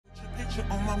picture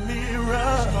on my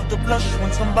mirror. Start to blush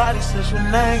when somebody says your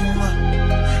name.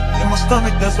 In my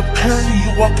stomach there's a pain.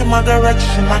 You walk in my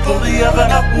direction, I go the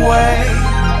other way.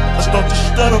 I start to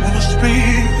stutter when I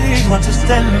speak. You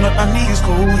understand that my knees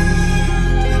go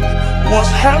weak. What's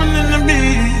happening to me?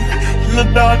 In the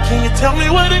dark, can you tell me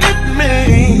what it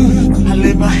means? I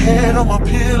lay my head on my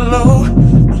pillow,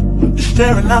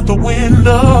 staring out the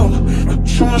window,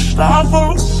 trying to stop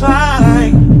for a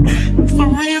sign. It's the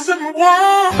reason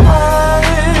why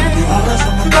you always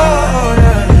on my mind.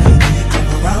 Yeah. You come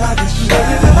around like it's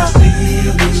baby, when I see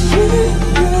you,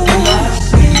 when I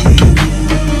see you,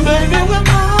 baby, when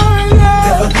I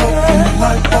never know when you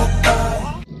might walk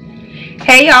by.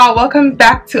 Hey y'all, welcome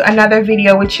back to another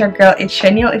video with your girl, it's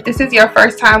Chanel. If this is your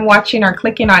first time watching or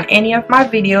clicking on any of my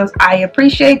videos, I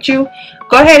appreciate you.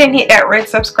 Go ahead and hit that red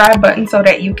subscribe button so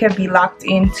that you can be locked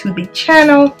into the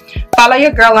channel. Follow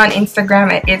your girl on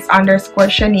Instagram at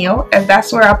its_Chanel, as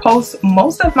that's where I post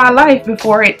most of my life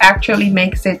before it actually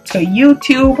makes it to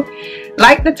YouTube.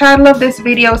 Like the title of this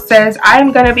video says,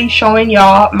 I'm gonna be showing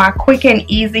y'all my quick and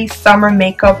easy summer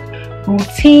makeup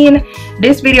routine.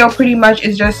 This video pretty much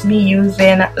is just me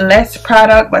using less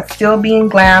product but still being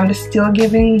glammed, still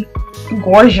giving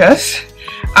gorgeous.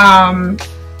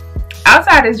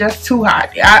 Outside is just too hot.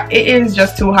 It is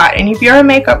just too hot, and if you're a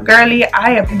makeup girly,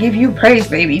 I give you praise,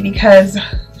 baby, because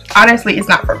honestly it's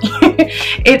not for me.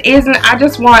 It isn't. I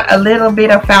just want a little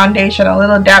bit of foundation, a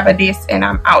little dab of this, and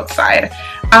I'm outside.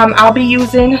 I'll be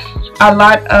using a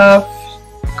lot of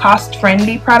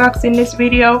cost-friendly products in this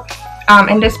video.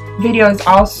 And this video is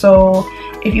also,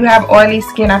 if you have oily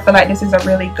skin, I feel like this is a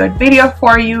really good video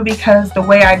for you, because the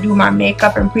way I do my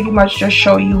makeup and pretty much just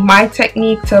show you my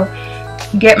technique to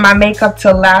get my makeup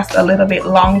to last a little bit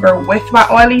longer with my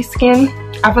oily skin.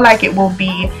 I feel like it will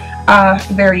be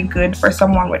very good for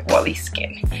someone with oily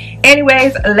skin.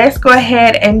 Anyways, let's go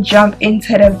ahead and jump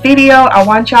into the video. I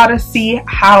want y'all to see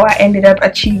how I ended up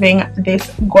achieving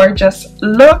this gorgeous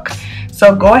look.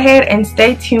 So go ahead and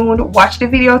stay tuned, watch the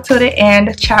video to the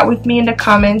end, chat with me in the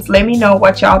comments, let me know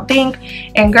what y'all think.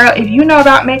 And girl, if you know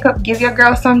about makeup, give your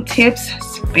girl some tips,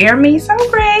 spare me some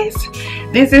grace.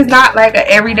 This is not like an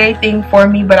everyday thing for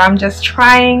me, but I'm just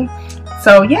trying.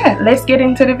 So yeah, let's get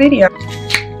into the video.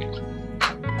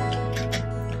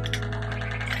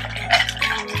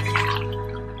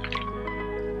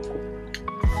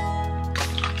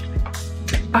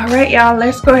 Alright y'all,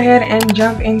 let's go ahead and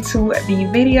jump into the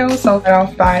video. So I'll start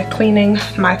off by cleaning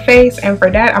my face, and for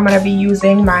that I'm going to be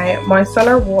using my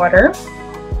micellar water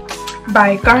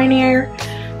by Garnier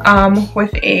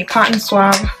with a cotton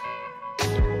swab,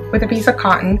 with a piece of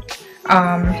cotton,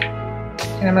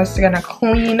 and I'm just going to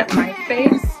clean my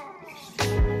face.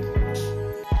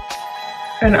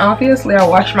 And obviously I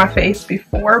washed my face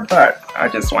before, but I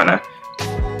just want to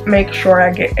make sure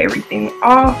I get everything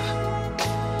off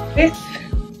with.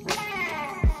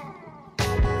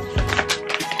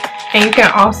 And you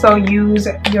can also use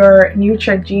your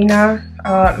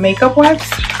Neutrogena makeup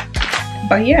wipes.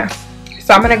 But yeah,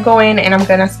 so I'm gonna go in and I'm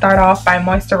gonna start off by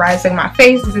moisturizing my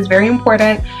face. This is very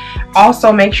important.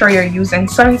 Also, make sure you're using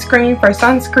sunscreen. For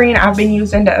sunscreen, I've been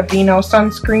using the Aveeno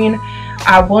sunscreen.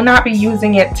 I will not be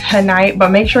using it tonight,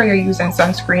 but make sure you're using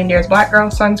sunscreen. There's Black Girl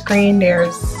sunscreen,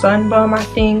 there's Sunbum, I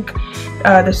think,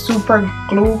 the Super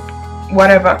Glue,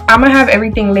 whatever. I'm gonna have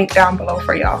everything linked down below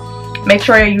for y'all. Make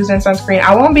sure you're using sunscreen.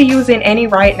 I won't be using any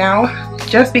right now,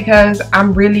 just because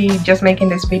I'm really just making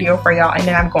this video for y'all and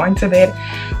then I'm going to bed.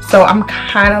 So I'm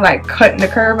kind of like cutting the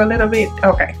curve a little bit.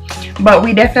 Okay, but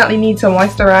we definitely need to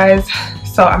moisturize.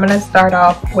 So I'm gonna start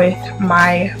off with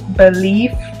my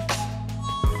Belief.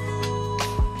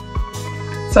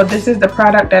 So this is the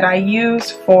product that I use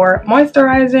for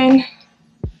moisturizing,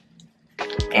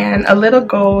 and a little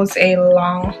goes a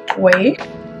long way.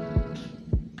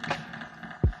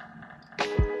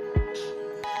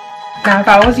 Now, if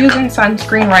I was using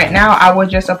sunscreen right now, I would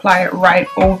just apply it right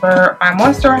over my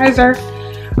moisturizer,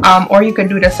 or you could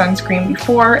do the sunscreen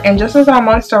before. And just as I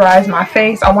moisturize my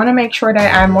face, I want to make sure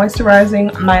that I'm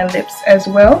moisturizing my lips as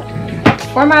well.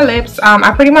 For my lips,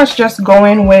 I pretty much just go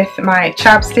in with my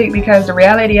chapstick, because the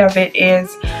reality of it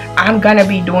is I'm gonna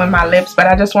be doing my lips, but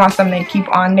I just want something to keep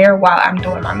on there while I'm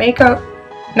doing my makeup.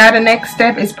 Now the next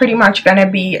step is pretty much gonna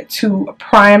be to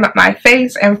prime my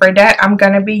face, and for that I'm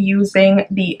gonna be using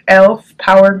the e.l.f.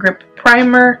 Power Grip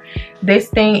Primer. This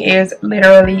thing is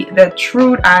literally the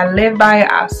truth. I live by it,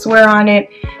 I swear on it.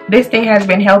 This thing has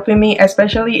been helping me,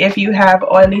 especially if you have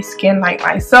oily skin like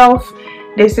myself.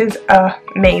 This is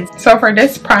amazing. So for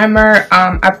this primer,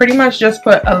 I pretty much just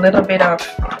put a little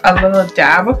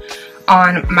dab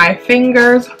on my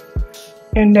fingers,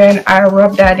 and then I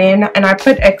rub that in, and I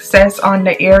put excess on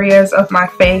the areas of my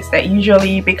face that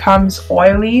usually becomes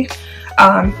oily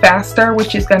faster,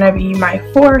 which is gonna be my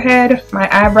forehead, my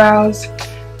eyebrows,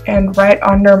 and right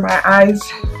under my eyes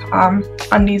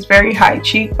on these very high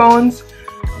cheekbones.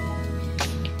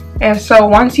 And so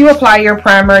once you apply your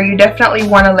primer, you definitely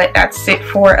want to let that sit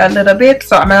for a little bit.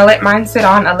 So I'm going to let mine sit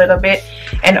on a little bit.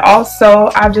 And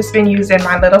also I've just been using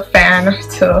my little fan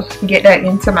to get that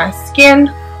into my skin.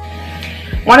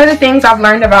 One of the things I've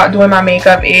learned about doing my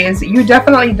makeup is you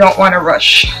definitely don't want to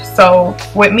rush. So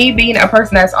with me being a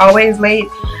person that's always late,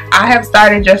 I have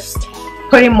started just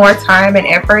putting more time and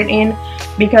effort in,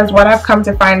 because what I've come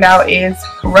to find out is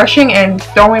rushing and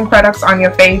throwing products on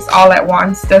your face all at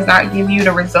once does not give you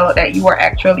the result that you are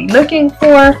actually looking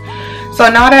for. So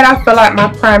now that I feel like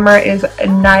my primer is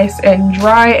nice and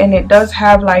dry, and it does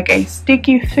have like a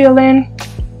sticky feeling,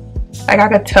 like I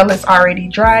could tell it's already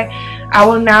dry, I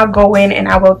will now go in and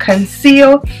I will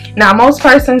conceal. Now most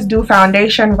persons do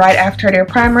foundation right after their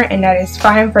primer, and that is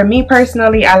fine. For me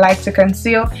personally, I like to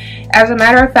conceal. As a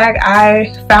matter of fact,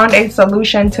 I found a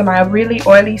solution to my really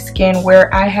oily skin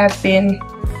where I have been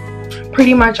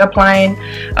pretty much applying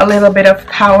a little bit of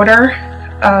powder,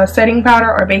 setting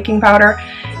powder or baking powder,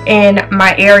 in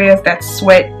my areas that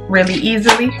sweat really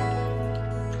easily.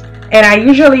 And I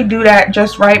usually do that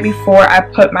just right before I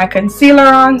put my concealer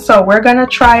on. So we're gonna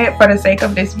try it for the sake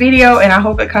of this video, and I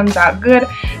hope it comes out good.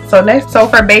 So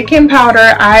for baking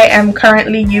powder, I am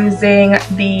currently using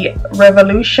the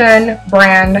Revolution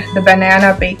brand, the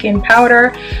banana baking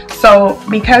powder. So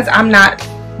because I'm not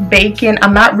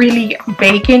really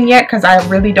baking yet, because I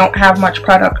really don't have much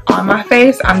product on my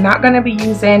face, I'm not gonna be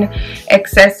using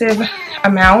excessive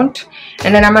amount.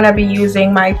 And then I'm going to be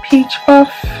using my peach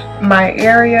puff, my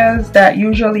areas that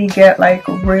usually get like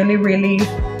really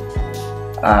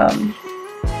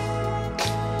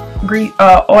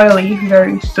oily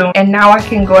very soon. And now I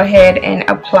can go ahead and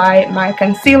apply my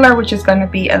concealer, which is going to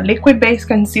be a liquid based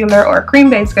concealer or a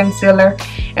cream based concealer.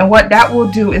 And what that will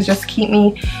do is just keep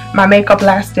my makeup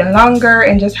lasting longer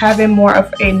and just having more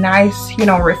of a nice, you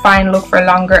know, refined look for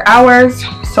longer hours.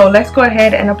 So let's go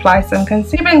ahead and apply some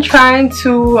concealer. I've been trying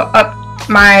to up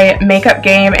my makeup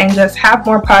game and just have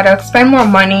more products, spend more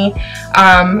money.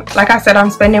 Like I said,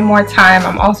 I'm spending more time.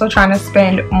 I'm also trying to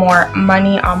spend more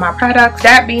money on my products.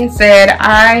 That being said,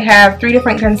 I have 3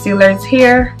 different concealers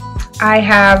here. I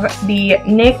have the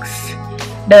NYX,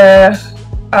 the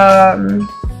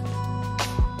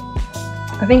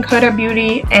I think Huda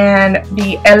Beauty, and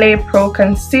the LA Pro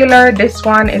Concealer. This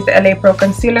one is the LA Pro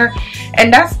Concealer,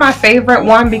 and that's my favorite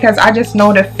one because I just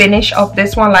know the finish of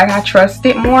this one, like I trust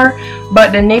it more.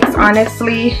 But the NYX,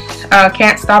 honestly,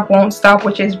 Can't Stop Won't Stop,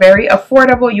 which is very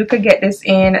affordable. You could get this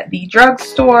in the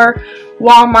drugstore,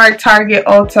 Walmart, Target,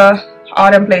 Ulta,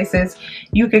 all them places.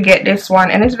 You could get this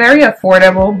one, and it's very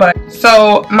affordable. But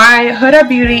so my Huda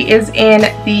Beauty is in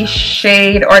the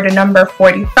shade or the number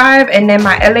 45, and then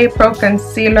my LA Pro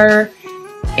Concealer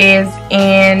is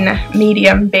in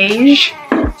medium beige.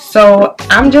 So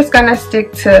I'm just gonna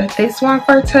stick to this one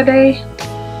for today.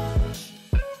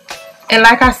 And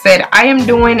like I said, I am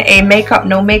doing a makeup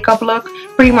no makeup look,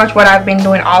 pretty much what I've been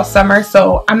doing all summer.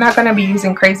 So I'm not gonna be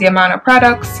using crazy amount of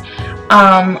products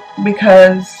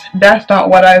because that's not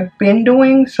what I've been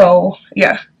doing. So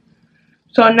yeah,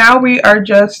 so now we are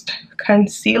just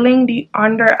concealing the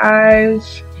under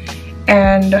eyes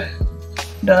and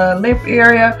the lip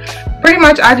area. Pretty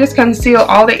much I just conceal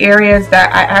all the areas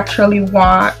that I actually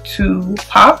want to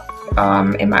pop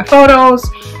in my photos,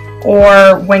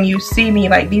 or when you see me,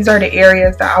 like these are the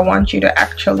areas that I want you to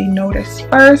actually notice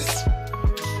first.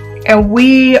 And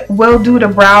we will do the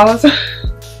brows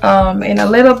in a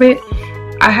little bit.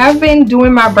 I have been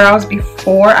doing my brows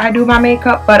before I do my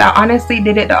makeup, but I honestly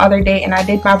did it the other day and I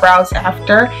did my brows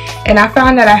after, and I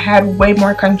found that I had way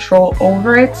more control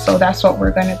over it. So that's what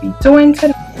we're going to be doing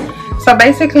today. So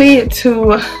basically,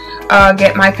 to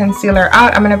get my concealer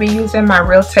out, I'm going to be using my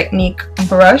Real Technique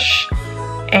brush,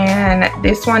 and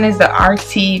this one is the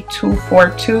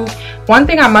RT242. One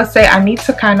thing I must say, I need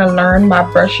to kind of learn my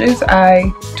brushes.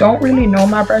 I don't really know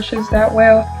my brushes that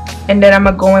well. And then I'm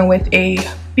going to go in with a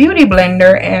beauty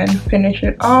blender and finish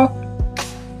it off.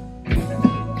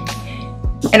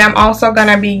 And I'm also going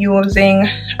to be using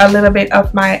a little bit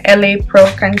of my LA Pro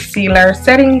Concealer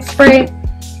setting spray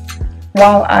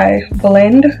while I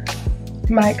blend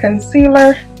my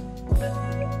concealer.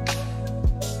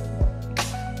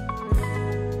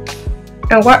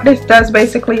 And what this does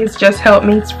basically is just help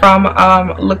me from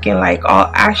looking like all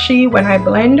ashy when I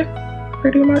blend,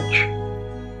 pretty much.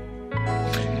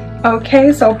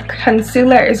 Okay, so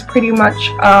concealer is pretty much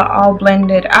all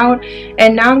blended out,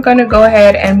 and now I'm gonna go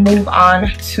ahead and move on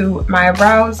to my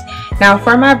brows. Now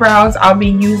for my brows, I'll be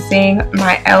using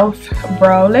my e.l.f.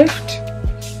 brow lift,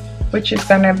 which is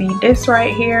gonna be this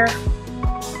right here,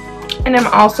 and I'm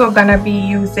also gonna be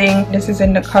using, this is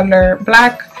in the color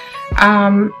black.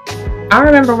 I don't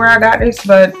remember where I got this,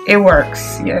 but it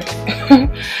works. Yeah.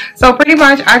 So pretty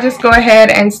much I just go ahead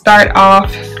and start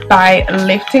off by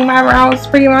lifting my brows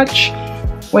pretty much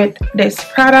with this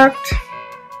product.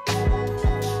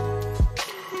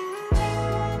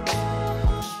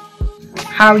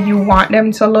 How you want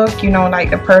them to look, you know,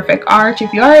 like the perfect arch.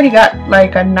 If you already got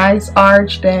like a nice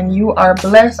arch, then you are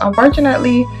blessed.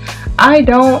 Unfortunately, I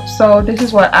don't, so this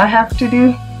is what I have to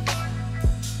do.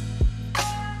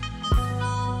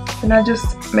 And I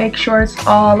just make sure it's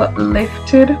all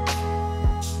lifted.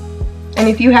 And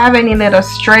if you have any little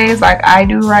strays like I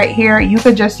do right here, you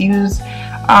could just use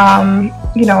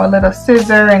you know, a little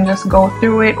scissor and just go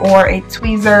through it, or a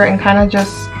tweezer, and kind of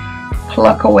just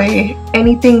pluck away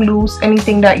anything loose,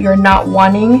 anything that you're not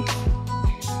wanting.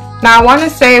 Now I want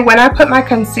to say, when I put my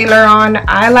concealer on,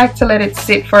 I like to let it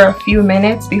sit for a few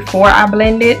minutes before I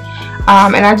blend it.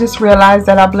 And I just realized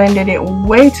that I blended it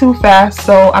way too fast,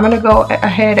 so I'm gonna go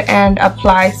ahead and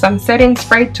apply some setting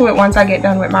spray to it once I get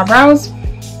done with my brows.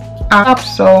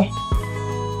 So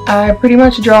I pretty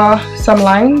much draw some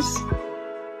lines,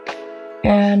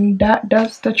 and that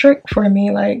does the trick for me.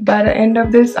 Like by the end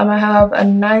of this, I'm gonna have a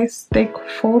nice thick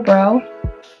full brow.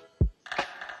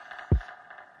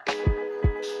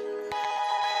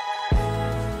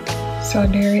 So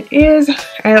there it is,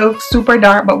 and it looks super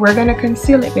dark, but we're gonna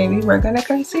conceal it, baby. We're gonna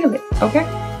conceal it, okay?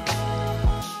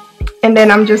 And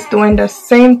then I'm just doing the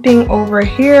same thing over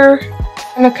here.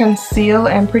 I'm gonna conceal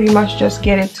and pretty much just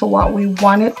get it to what we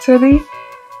want it to be.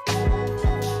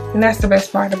 And that's the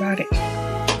best part about it.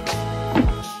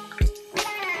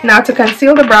 Now to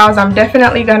conceal the brows, I'm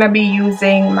definitely gonna be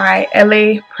using my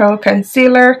LA Pro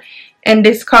Concealer, and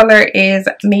this color is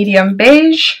medium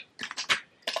beige.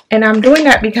 And I'm doing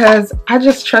that because I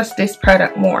just trust this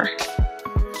product more.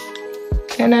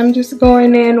 And I'm just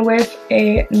going in with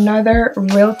another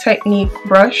Real Technique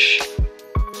brush.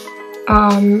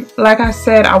 Like I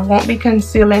said, I won't be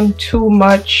concealing too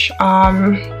much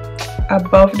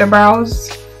above the brows,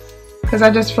 because I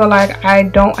just feel like I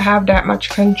don't have that much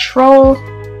control.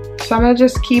 So I'm gonna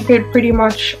just keep it pretty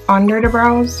much under the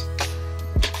brows.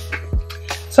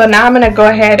 So now I'm gonna go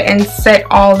ahead and set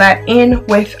all that in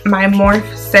with my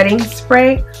Morphe setting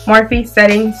spray.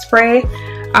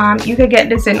 You could get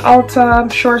this in Ulta, I'm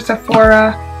sure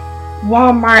Sephora,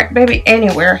 Walmart, baby,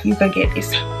 anywhere you could get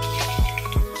this.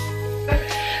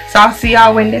 So I'll see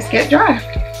y'all when this gets dry.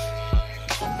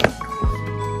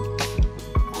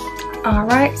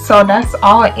 Alright, so that's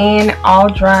all in, all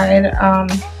dried. I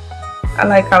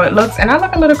like how it looks, and I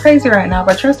look a little crazy right now,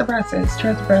 but trust the process,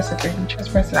 baby, trust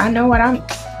the process. I know what I'm doing,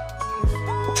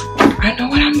 girl. I know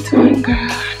what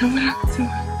I'm doing.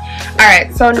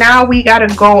 Alright, so now we gotta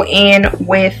go in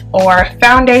with our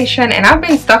foundation, and I've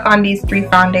been stuck on these 3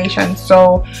 foundations.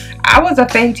 So I was a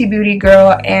Fenty Beauty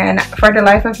girl, and for the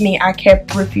life of me, I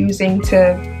kept refusing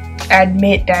to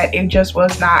admit that it just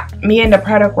was not, me and the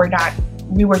product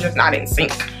we were just not in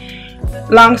sync.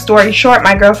 Long story short,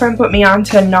 my girlfriend put me on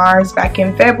to NARS back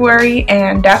in February,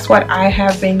 and that's what I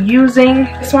have been using.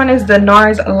 This one is the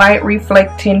NARS Light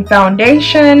Reflecting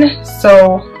Foundation,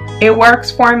 so it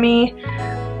works for me.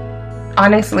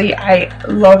 Honestly, I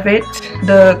love it.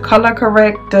 The color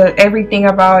correct, everything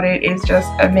about it is just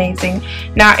amazing.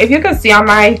 Now, if you can see on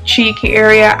my cheek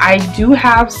area, I do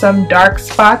have some dark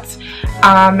spots,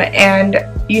 and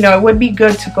you know, it would be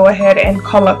good to go ahead and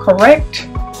color correct.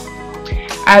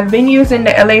 I've been using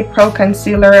the LA Pro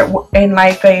Concealer in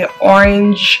like a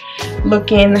orange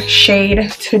looking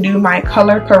shade to do my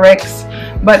color corrects,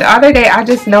 but the other day I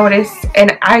just noticed,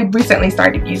 and I recently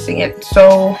started using it,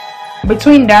 so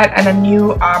between that and a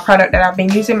new product that I've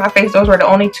been using in my face, those were the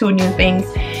only 2 new things,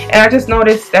 and I just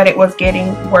noticed that it was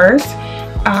getting worse.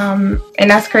 And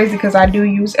that's crazy because I do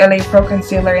use LA Pro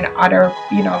Concealer and other,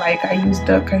 you know, like I use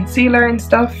the concealer and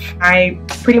stuff. I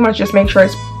pretty much just make sure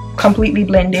it's completely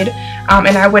blended,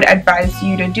 and I would advise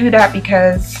you to do that,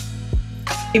 because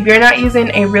if you're not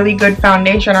using a really good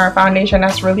foundation, or a foundation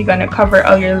that's really going to cover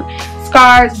all your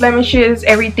scars, blemishes,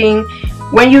 everything,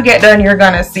 when you get done you're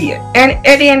gonna see it. And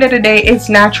at the end of the day, it's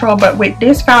natural. But with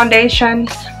this foundation,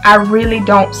 I really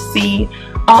don't see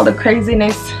all the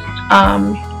craziness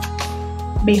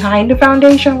behind the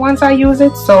foundation once I use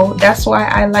it, so that's why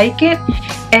I like it.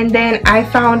 And then I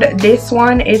found this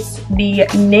one. It's the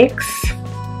NYX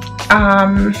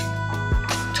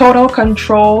Total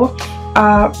Control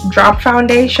drop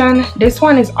foundation. This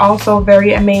one is also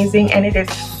very amazing, and it is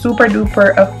super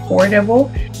duper affordable,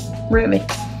 really.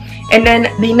 And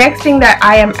then the next thing that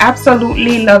I am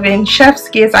absolutely loving, Chef's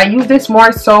Kiss. I use this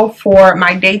more so for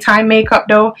my daytime makeup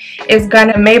though. Is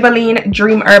gonna Maybelline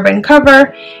Dream Urban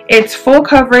Cover. It's full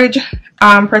coverage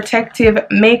protective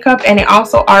makeup, and it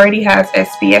also already has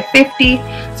SPF 50.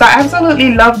 So I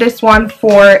absolutely love this one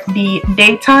for the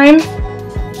daytime.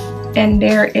 And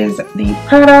there is the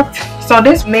product. So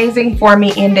this is amazing for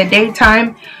me in the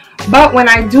daytime. But when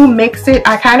I do mix it,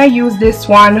 I kind of use this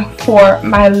one for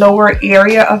my lower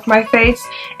area of my face,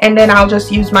 and then I'll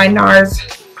just use my NARS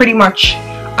pretty much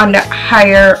on the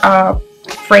higher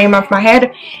frame of my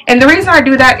head. And the reason I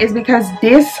do that is because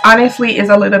this honestly is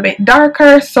a little bit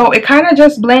darker, so it kind of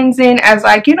just blends in as,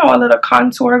 like, you know, a little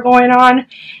contour going on.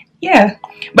 Yeah,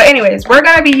 but anyways, we're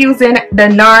gonna be using the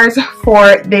NARS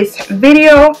for this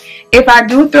video. If I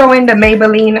do throw in the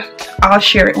Maybelline, I'll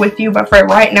share it with you, but for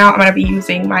right now I'm gonna be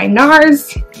using my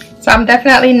NARS. So I'm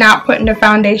definitely not putting the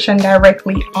foundation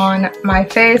directly on my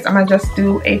face. I'm gonna just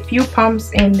do a few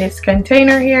pumps in this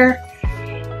container here,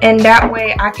 and that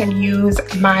way I can use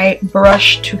my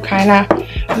brush to kind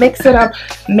of mix it up,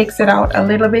 mix it out a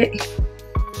little bit.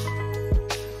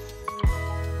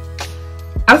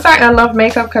 I'm starting to love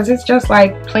makeup because it's just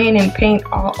like playing in paint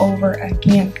all over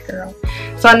again, girl.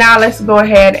 So now let's go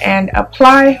ahead and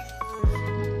apply.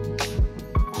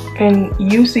 And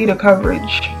you see the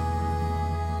coverage.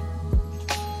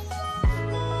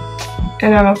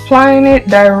 And I'm applying it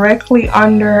directly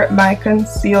under my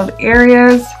concealed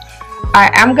areas.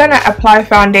 I am going to apply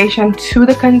foundation to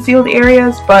the concealed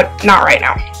areas, but not right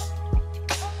now.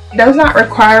 It does not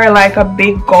require like a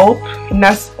big gulp, and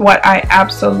that's what I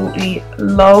absolutely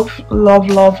love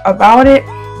about it.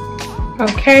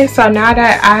 Okay, so now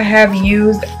that I have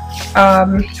used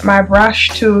my brush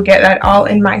to get that all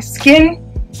in my skin,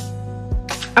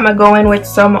 I'm gonna go in with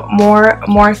some more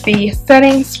Morphe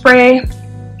setting spray.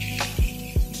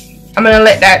 I'm gonna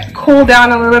let that cool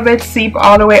down a little bit, seep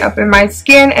all the way up in my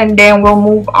skin, and then we'll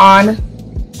move on.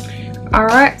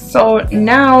 Alright, so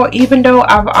now, even though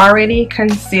I've already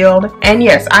concealed, and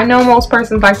yes, I know most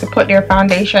persons like to put their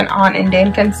foundation on and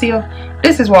then conceal.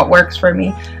 This is what works for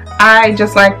me. I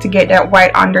just like to get that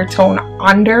white undertone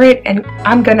under it, and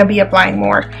I'm gonna be applying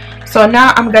more. So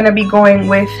now I'm gonna be going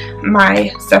with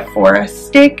my Sephora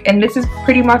stick, and this is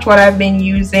pretty much what I've been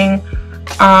using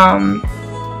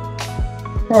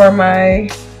for my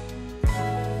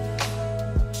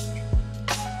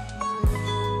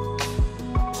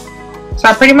So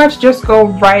I pretty much just go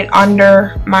right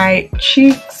under my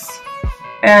cheeks,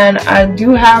 and I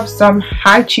do have some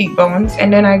high cheekbones,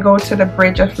 and then I go to the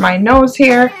bridge of my nose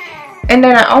here, and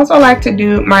then I also like to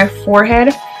do my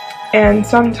forehead, and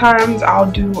sometimes I'll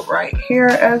do right here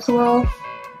as well.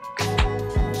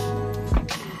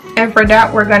 And for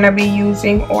that we're gonna be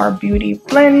using our beauty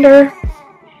blender.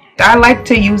 I like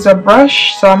to use a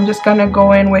brush, so I'm just gonna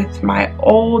go in with my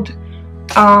old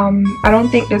I don't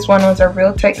think this one was a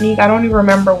Real Technique. I don't even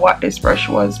remember what this brush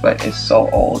was, but it's so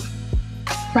old.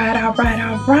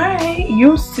 Right.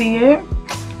 You see it.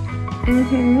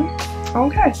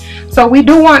 Okay, so we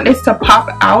do want this to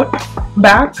pop out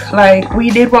back, like we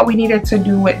did what we needed to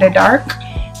do with the dark.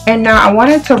 And now I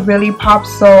want it to really pop,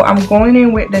 so I'm going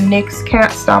in with the NYX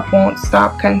Can't Stop Won't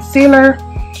Stop concealer,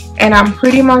 and I'm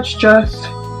pretty much just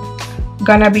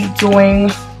gonna be doing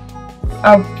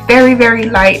a very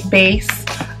light base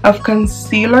of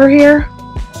concealer here.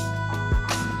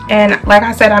 And like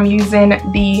I said, I'm using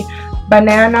the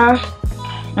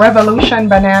Revolution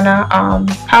Banana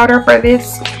powder for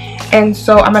this, and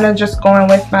so I'm gonna just go in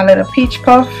with my little peach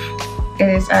puff. It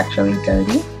is actually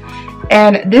dirty,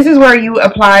 and this is where you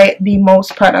apply the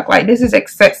most product. Like, this is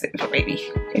excessive, baby.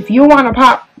 If you want to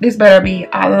pop, this better be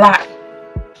a lot.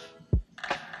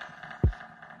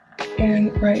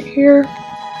 And right here.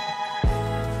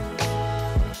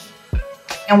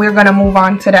 And we're gonna move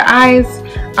on to the eyes.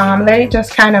 Let it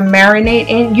just kind of marinate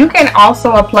in. You can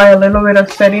also apply a little bit of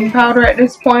setting powder at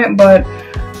this point, but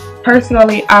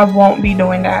personally I won't be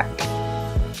doing that.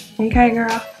 Okay,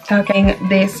 girl. Taking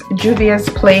this Juvia's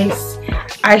Place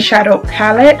eyeshadow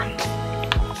palette,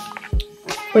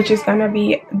 which is gonna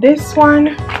be this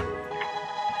one,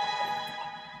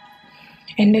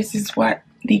 and this is what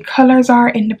the colors are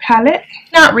in the palette.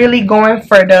 Not really going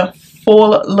for the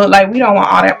full look, like we don't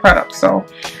want all that product, so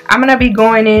I'm gonna be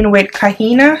going in with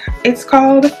Kahina, it's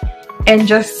called, and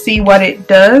just see what it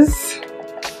does.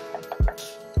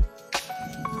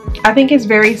 I think it's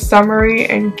very summery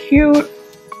and cute,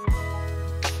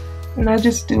 and I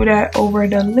just do that over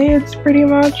the lids pretty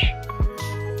much,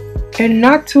 and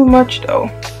not too much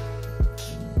though.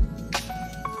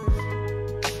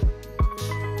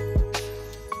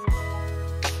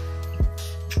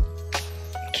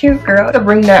 cute, girl. To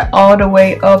bring that all the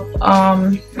way up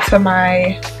to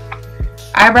my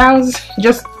eyebrows,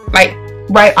 just like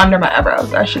right under my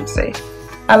eyebrows, I should say.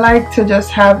 I like to just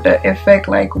have the effect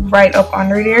like right up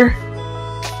under there.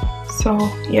 So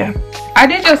yeah, I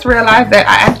did just realize that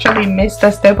I actually missed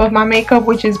a step of my makeup,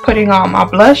 which is putting on my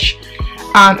blush,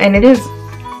 and it is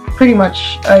pretty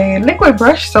much a liquid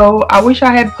brush, so I wish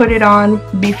I had put it on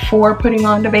before putting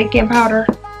on the baking powder,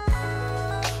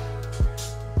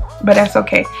 but that's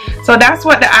okay. So that's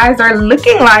what the eyes are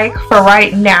looking like for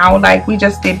right now. Like we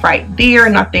just did right there,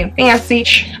 nothing fancy.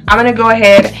 I'm gonna go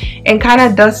ahead and kind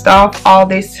of dust off all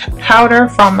this powder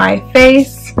from my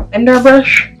face. Blender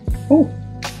brush. Ooh.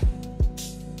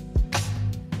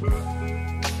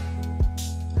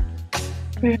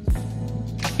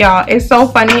 Y'all, it's so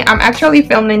funny. I'm actually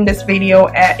filming this video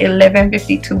at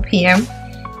 11:52 p.m.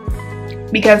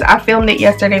 because I filmed it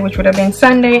yesterday, which would have been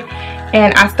Sunday,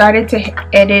 and I started to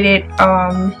edit it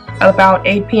about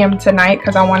 8 p.m. tonight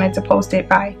because I wanted to post it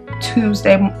by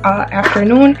Tuesday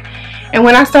afternoon. And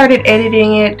when I started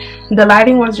editing it, the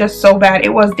lighting was just so bad. It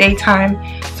was daytime,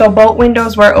 so both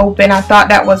windows were open. I thought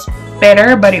that was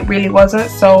better, but it really wasn't.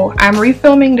 So I'm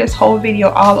refilming this whole video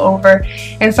all over,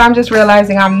 and so I'm just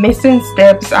realizing I'm missing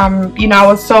steps. You know, I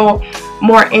was so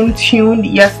more in tune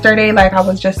yesterday. Like I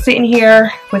was just sitting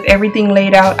here with everything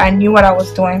laid out. I knew what I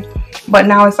was doing, but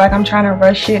now it's like I'm trying to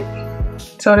rush it,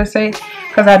 so to say,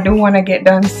 because I do want to get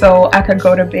done so I could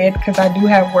go to bed, because I do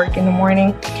have work in the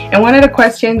morning. And one of the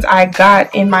questions I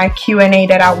got in my Q&A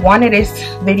that I wanted this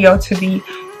video to be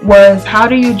was, how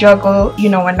do you juggle, you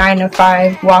know, a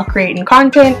 9-to-5 while creating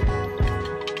content?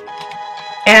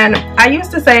 And I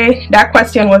used to say that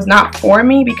question was not for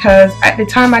me, because at the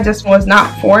time I just felt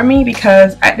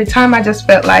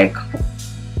like,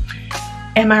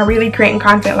 am I really creating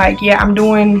content? Like, yeah, I'm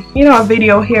doing, you know, a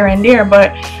video here and there,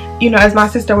 but you know, as my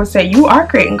sister would say, you are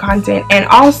creating content. And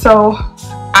also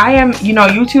I am, you know,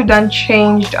 YouTube done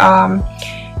changed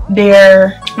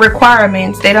their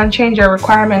requirements. They done changed their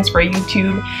requirements for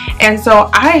YouTube, and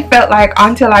so I felt like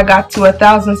until I got to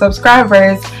 1,000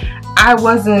 subscribers, I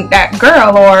wasn't that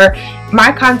girl, or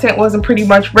my content wasn't pretty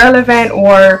much relevant,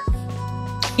 or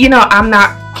you know, I'm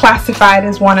not classified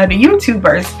as one of the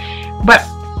YouTubers. But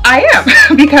I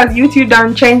am, because YouTube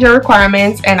done changed their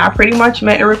requirements, and I pretty much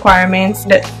met the requirements.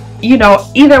 That, you know,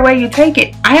 either way you take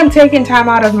it, I am taking time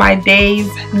out of my days,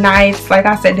 nights. Like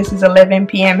I said, this is 11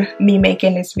 p.m. me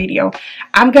making this video.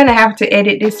 I'm gonna have to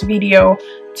edit this video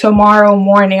tomorrow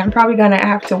morning. I'm probably gonna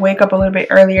have to wake up a little bit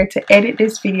earlier to edit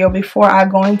this video before I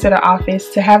go into the office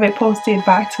to have it posted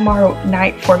by tomorrow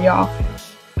night for y'all.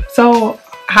 So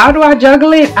how do I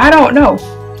juggle it? I don't know.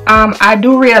 I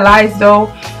do realize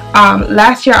though,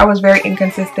 last year I was very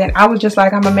inconsistent. I was just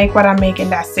like, I'm gonna make what I make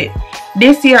and that's it.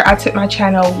 This year I took my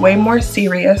channel way more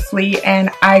seriously, and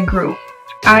I grew.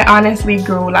 I honestly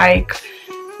grew. Like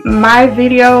my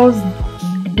videos,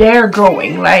 they're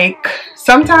growing. Like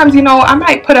sometimes, you know, I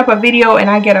might put up a video and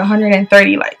I get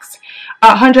 130 likes,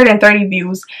 130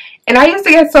 views, and I used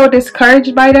to get so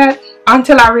discouraged by that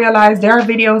until I realized there are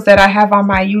videos that I have on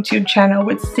my YouTube channel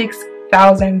with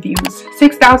 6,000 views.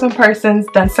 6,000 persons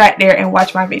done sat there and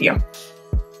watched my video.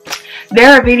 There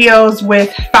are videos with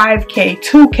 5K,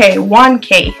 2K,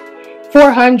 1K,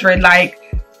 400. Like,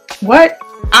 what?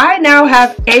 I now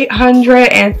have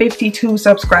 852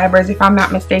 subscribers, if I'm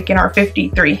not mistaken, or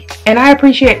 53. And I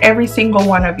appreciate every single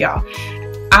one of y'all.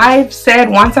 I've said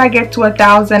once I get to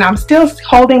 1,000, I'm still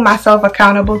holding myself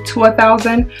accountable to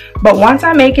 1,000. But once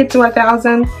I make it to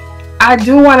 1,000, I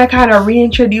do want to kind of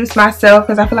reintroduce myself,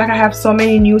 because I feel like I have so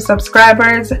many new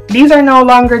subscribers. These are no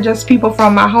longer just people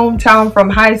from my hometown, from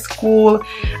high school,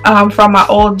 from my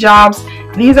old jobs.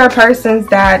 These are persons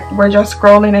that were just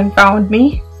scrolling and found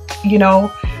me, you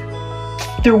know,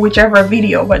 through whichever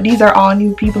video. But these are all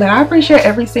new people, and I appreciate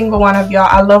every single one of y'all.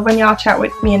 I love when y'all chat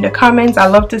with me in the comments. I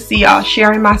love to see y'all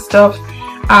sharing my stuff.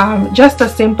 Just a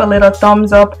simple little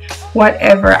thumbs up,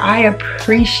 whatever. I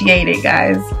appreciate it,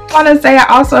 guys. I want to say I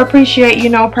also appreciate, you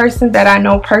know, persons that I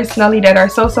know personally that are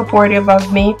so supportive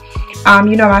of me.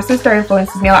 You know, my sister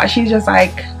influences me a lot. She's just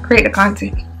like, create the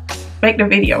content, make the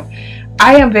video.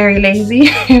 I am very lazy,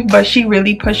 but she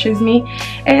really pushes me,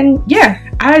 and yeah,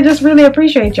 I just really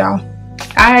appreciate y'all.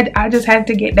 I just had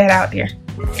to get that out there.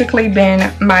 Basically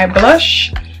been my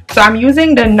blush. So I'm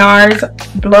using the NARS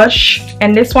blush,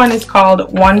 and this one is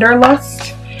called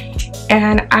Wanderlust,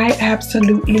 and I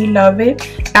absolutely love it.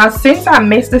 Now, since I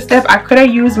missed the step, I could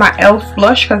have used my e.l.f.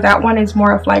 blush, because that one is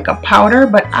more of like a powder,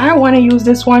 but I want to use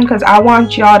this one because I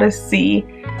want y'all to see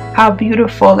how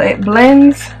beautiful it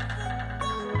blends.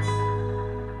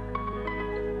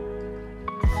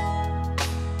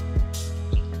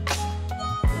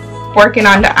 working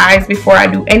on the eyes before I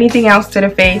do anything else to the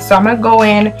face. So I'm gonna go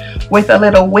in with a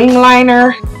little wing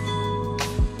liner.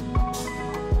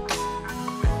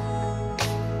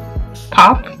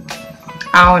 Pop.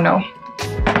 I don't know.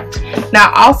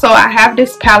 Now also I have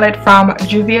this palette from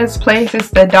Juvia's Place. It's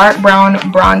the dark brown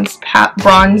bronzed palette,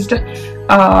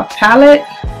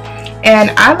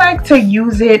 and I like to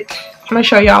use it. I'm gonna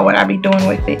show y'all what I be doing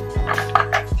with it.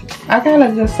 I kind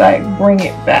of just like bring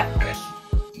it back.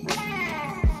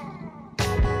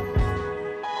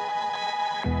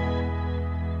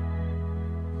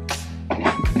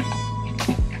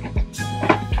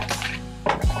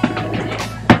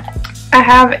 I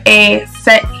have a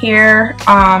set here.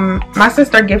 My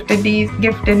sister gifted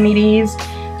me these.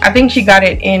 I think she got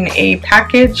it in a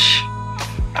package,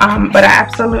 but I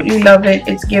absolutely love it.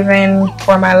 It's given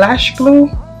for my lash glue.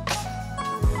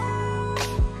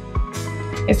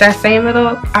 It's that same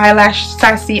little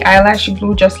sassy eyelash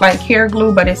glue, just like hair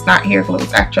glue, but it's not hair glue,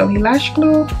 it's actually lash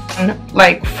glue. And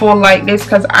like full like this,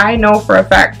 because I know for a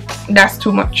fact that's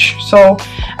too much. So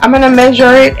I'm gonna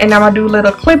measure it, and I'm gonna do a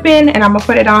little clipping, and I'm gonna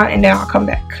put it on, and then I'll come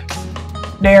back.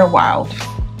 They're wild.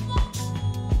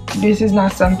 This is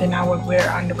not something I would wear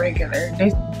on the regular.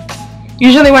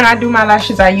 Usually when I do my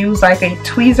lashes, I use like a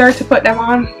tweezer to put them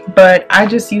on, but I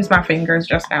just use my fingers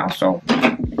just now. So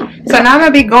now I'm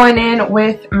gonna be going in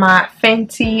with my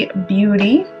Fenty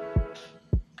Beauty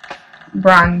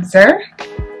bronzer.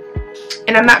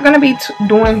 And I'm not going to be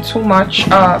doing too much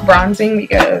bronzing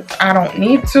because I don't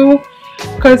need to.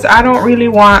 Because I don't really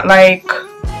want like...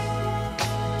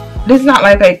 This is not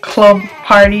like a club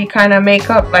party kind of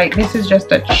makeup. Like this is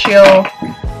just a chill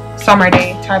summer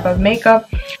day type of makeup.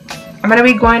 I'm going to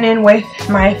be going in with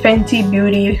my Fenty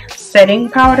Beauty setting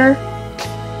powder.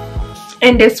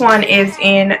 And this one is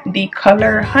in the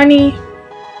color Honey.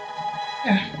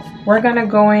 We're going to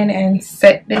go in and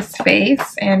set this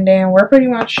face. And then we're pretty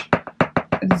much...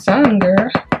 done, girl.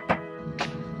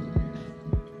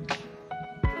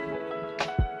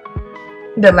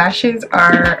 The lashes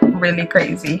are really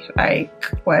crazy. Like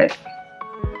what?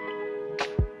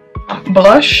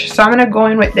 Blush. So I'm gonna go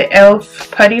in with the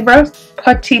e.l.f. putty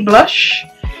blush,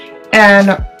 and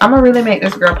I'm gonna really make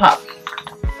this girl pop.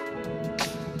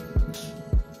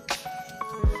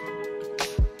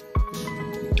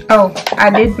 Oh, I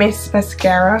did miss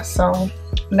mascara, so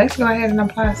let's go ahead and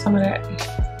apply some of that.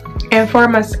 And for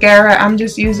mascara, I'm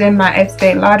just using my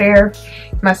Estee Lauder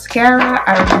mascara.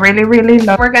 I really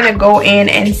love. We're gonna go in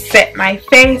and set my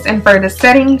face, and for the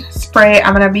setting spray,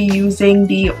 I'm gonna be using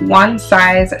the One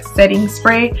Size setting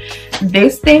spray.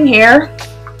 This thing here,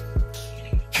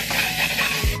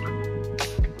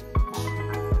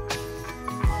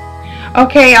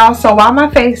 okay y'all, so while my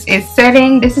face is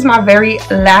setting, this is my very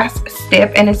last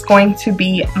step, and it's going to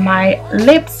be my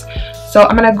lips. So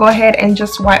I'm gonna go ahead and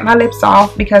just wipe my lips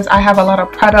off because I have a lot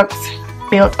of products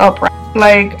built up.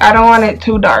 Like I don't want it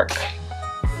too dark.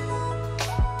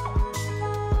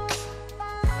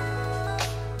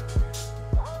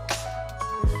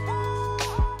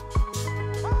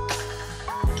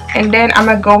 And then I'm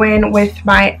gonna go in with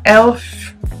my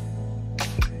e.l.f.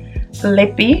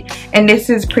 lippy, and this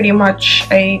is pretty much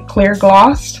a clear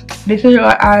gloss. This is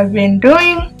what I've been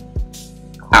doing.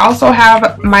 I also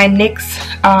have my NYX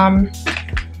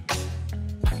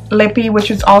lippy,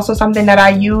 which is also something that I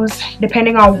use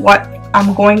depending on what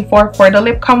I'm going for the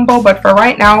lip combo. But for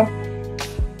right now,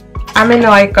 I'm in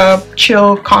like a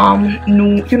chill, calm,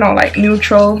 you know, like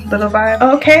neutral little vibe.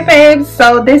 Okay babes,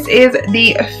 so this is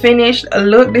the finished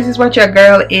look. This is what your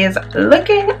girl is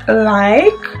looking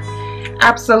like.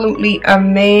 Absolutely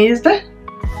amazed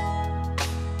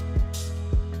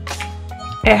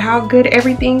at how good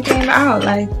everything came out.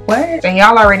 Like what? And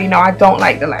y'all already know I don't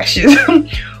like the lashes.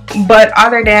 But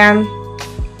other than,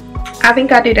 I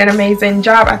think I did an amazing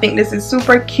job. I think this is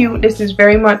super cute. This is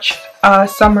very much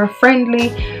summer friendly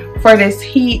for this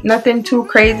heat. Nothing too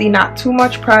crazy, not too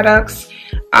much products.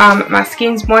 My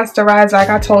skin's moisturized. Like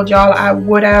I told y'all, I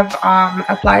would have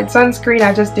applied sunscreen.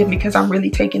 I just didn't because I'm really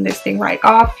taking this thing right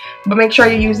off. But make sure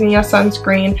you're using your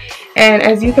sunscreen. And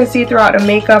as you can see throughout the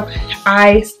makeup,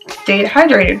 I stayed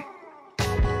hydrated.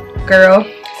 Girl,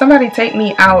 somebody take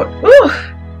me out. Ooh,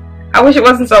 I wish it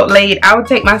wasn't so late. I would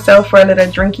take myself for a little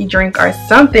drinky drink or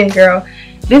something, girl.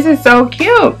 This is so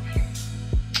cute.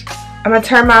 I'm gonna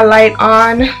turn my light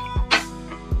on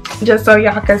just so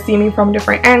y'all can see me from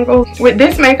different angles. With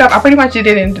this makeup, I pretty much did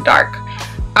it in the dark.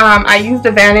 I used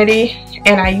the vanity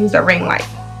and I used a ring light.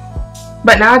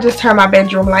 But now I just turn my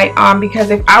bedroom light on because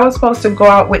if I was supposed to go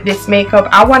out with this makeup,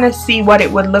 I want to see what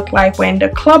it would look like when the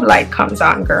club light comes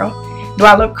on, girl. Do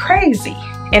I look crazy?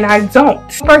 And I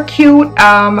don't. Super cute.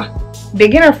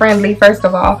 beginner friendly, first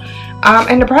of all.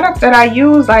 And the products that I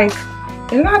use, like,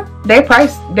 they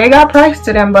got priced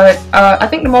to them, but I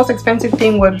think the most expensive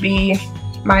thing would be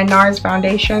my NARS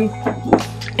foundation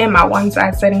and my one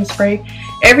size setting spray.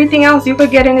 Everything else you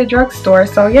could get in the drugstore.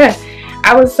 So yeah,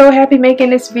 I was so happy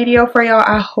making this video for y'all.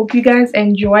 I hope you guys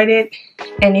enjoyed it.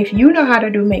 And if you know how to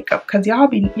do makeup, cause y'all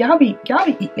be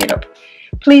eating it up,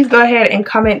 please go ahead and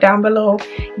comment down below.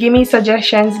 Give me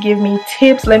suggestions, give me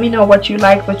tips. Let me know what you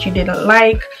liked, what you didn't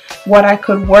like, what I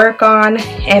could work on.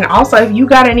 And also, if you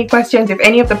got any questions, if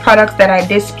any of the products that I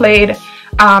displayed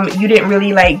you didn't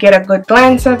really like get a good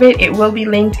glance of it, it will be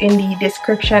linked in the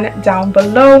description down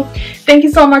below. Thank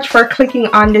you so much for clicking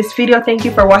on this video. Thank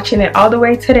you for watching it all the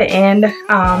way to the end.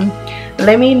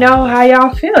 Let me know how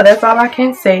y'all feel. That's all I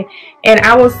can say, and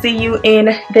I will see you in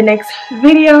the next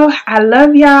video. I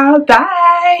love y'all.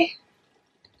 Bye.